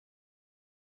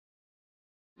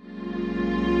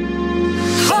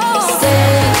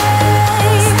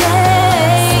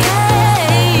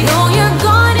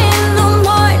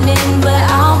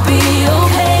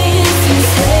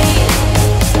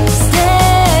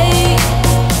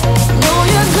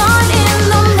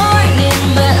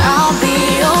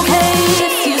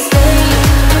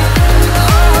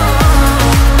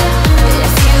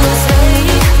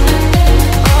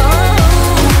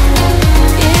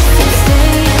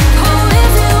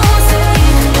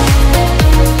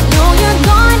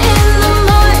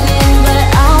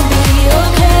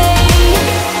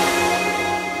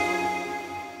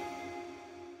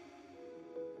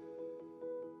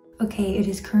Okay, it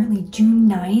is currently June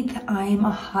 9th. I'm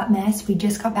a hot mess. We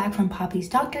just got back from Poppy's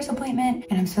doctor's appointment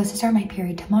and I'm supposed to start my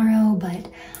period tomorrow, but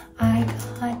I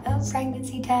got a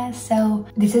pregnancy test. So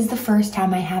this is the first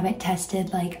time I haven't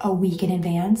tested like a week in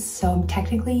advance. So I'm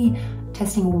technically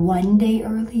testing 1 day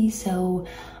early. So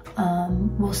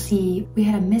we'll see. We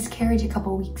had a miscarriage a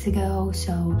couple weeks ago.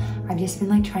 So I've just been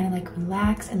like trying to like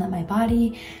relax and let my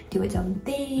body do its own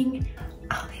thing.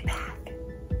 I'll be back.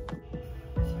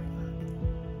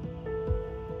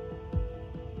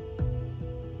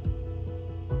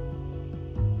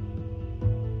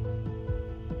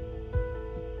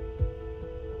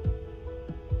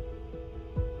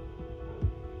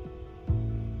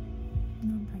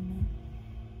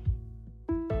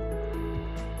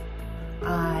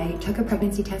 I took a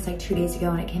pregnancy test like 2 days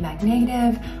ago and it came back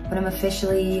negative, but I'm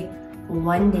officially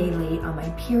 1 day late on my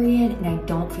period and I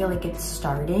don't feel like it's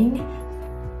starting.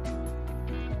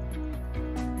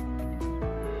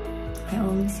 I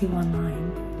only see one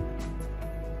line.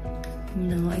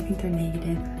 No, I think they're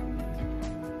negative.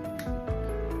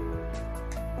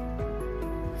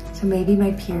 So maybe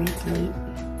my period's late.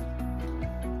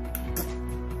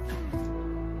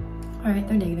 All right,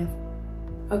 they're negative.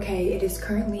 Okay, it is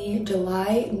currently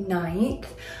July 9th.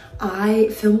 I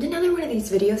filmed another one of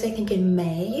these videos, I think in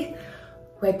May,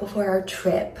 right before our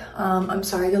trip. I'm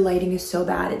sorry the lighting is so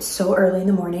bad. It's so early in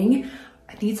the morning.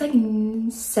 I think it's like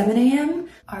 7 a.m.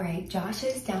 All right, Josh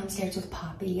is downstairs with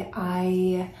Poppy.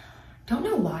 I don't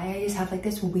know why, I just have like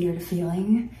this weird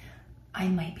feeling I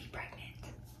might be pregnant.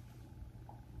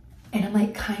 And I'm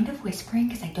like kind of whispering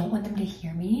because I don't want them to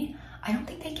hear me. I don't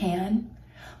think they can,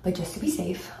 but just to be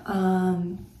safe.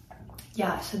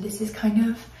 Yeah, so this is kind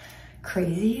of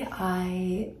crazy.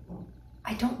 I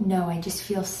don't know, I just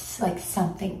feel like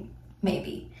something,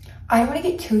 maybe. I don't want to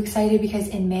get too excited because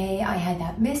in May I had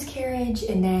that miscarriage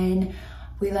and then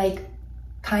we like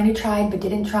kind of tried but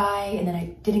didn't try, and then I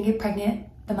didn't get pregnant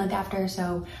the month after,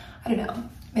 so I don't know.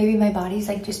 Maybe my body's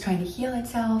like just trying to heal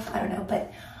itself, I don't know,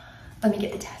 but let me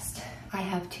get the test. I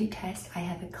have 2 tests. I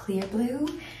have a clear blue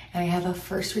and I have a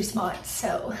first response,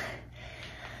 so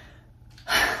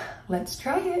let's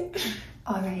try it.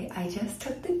 All right, I just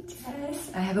took the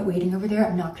test. I have it waiting over there.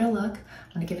 I'm not gonna look.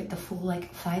 I'm gonna give it the full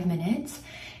like 5 minutes.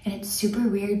 And it's super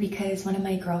weird because one of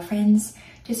my girlfriends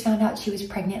just found out she was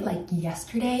pregnant like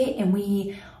yesterday, and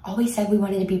we always said we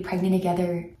wanted to be pregnant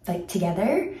together,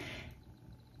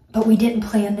 but we didn't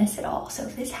plan this at all. So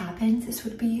if this happens, this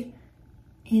would be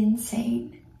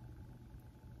insane.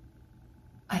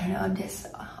 I don't know, I'm just,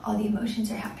 all the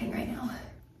emotions are happening right now.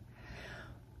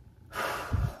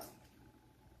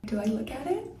 Do I look at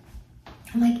it?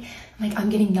 I'm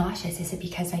getting nauseous. Is it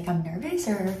because like I'm nervous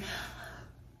or?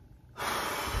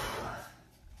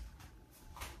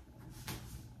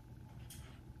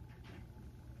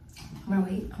 I'm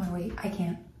gonna wait, I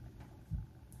can't.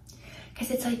 Cause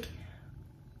it's like,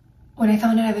 when I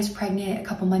found out I was pregnant a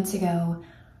couple months ago,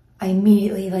 I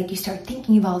immediately you start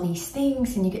thinking of all these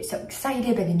things and you get so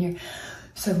excited, but then you're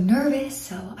so nervous.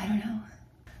 So I don't know.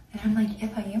 And I'm like,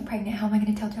 if I am pregnant, how am I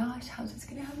gonna tell Josh? How's this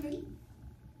gonna happen?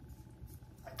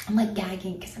 I'm like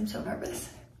gagging because I'm so nervous.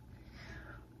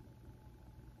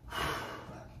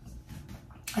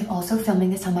 I'm also filming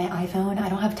this on my iPhone. I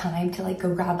don't have time to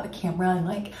go grab a camera and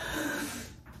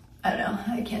I don't know,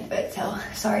 I can't do it. So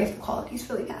sorry if the quality's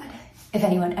really bad. If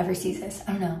anyone ever sees this,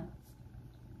 I don't know.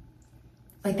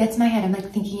 That's my head. I'm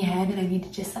thinking ahead and I need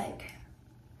to just do I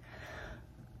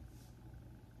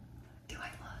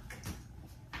look?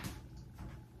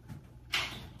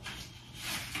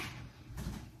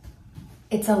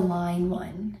 It's a line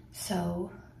one,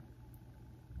 so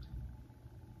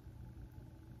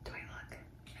do I look?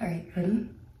 All right, ready?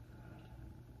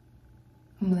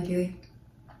 I'm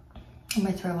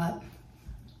gonna throw up.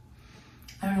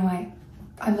 I don't know why.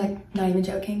 I'm not even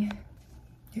joking.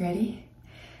 You ready?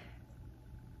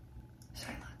 Should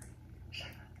I look? Should I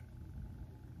look?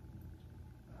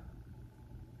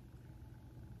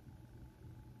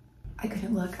 I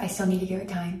couldn't look. I still need to give it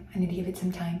time. I need to give it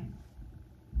some time.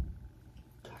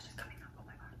 Josh is coming up. Oh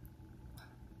my God.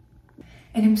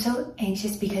 And I'm so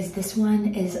anxious because this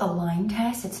one is a line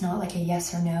test. It's not like a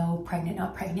yes or no, pregnant,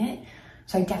 not pregnant.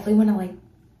 So I definitely want to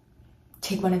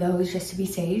take one of those just to be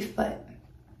safe, but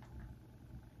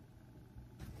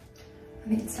I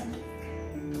mean, it's something.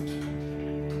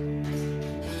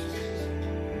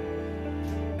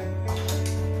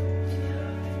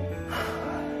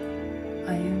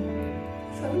 I am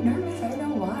so nervous. I don't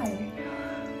know why.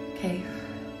 Okay.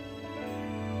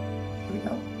 Here we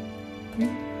go. 3, 2,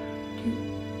 1.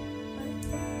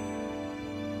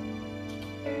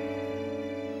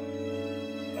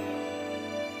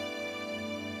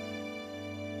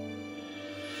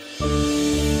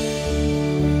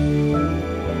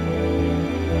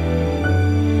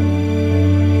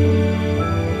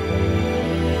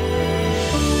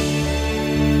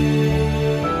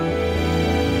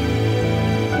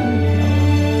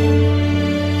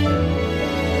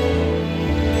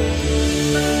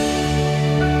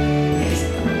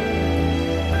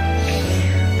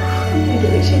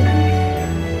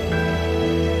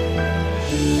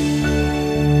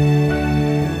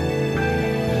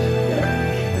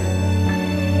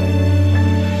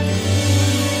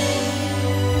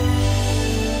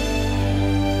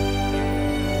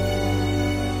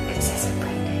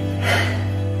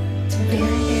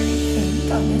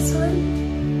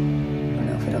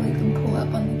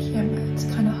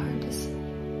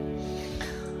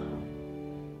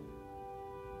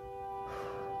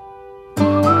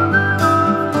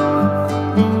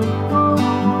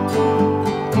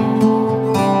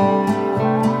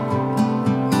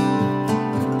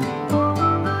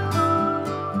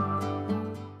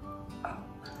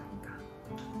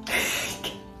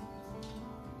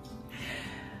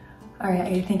 right, I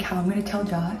gotta think how I'm gonna tell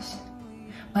Josh.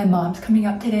 My mom's coming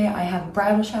up today. I have a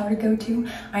bridal shower to go to.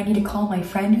 I need to call my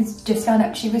friend who's just found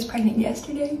out she was pregnant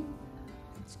yesterday.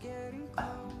 Oh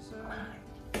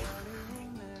my.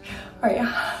 All right.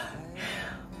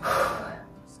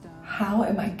 How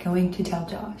am I going to tell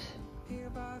Josh?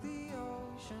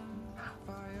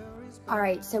 All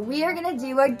right, so we are gonna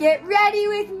do a get ready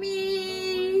with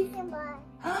me.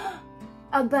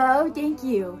 A bow, thank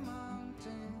you.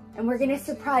 And we're gonna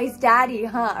surprise Daddy,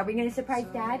 huh? Are we gonna surprise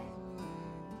Dad?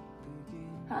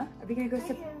 Huh? Are we gonna go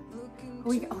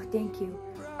oh, thank you.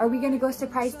 Are we gonna go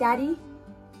surprise Daddy?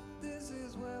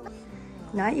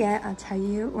 Not yet, I'll tell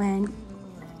you when.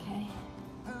 Okay.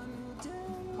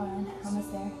 Hold on,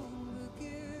 almost there.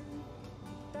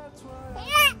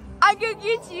 I'm gonna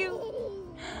get you.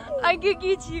 I'm gonna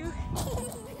get you.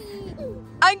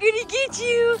 I'm gonna get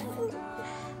you.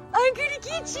 I'm gonna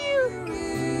get you.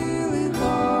 Really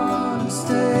wanna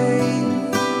stay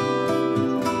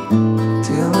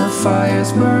till the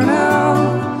fires burn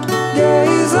out.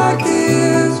 Days like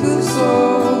this will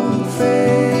so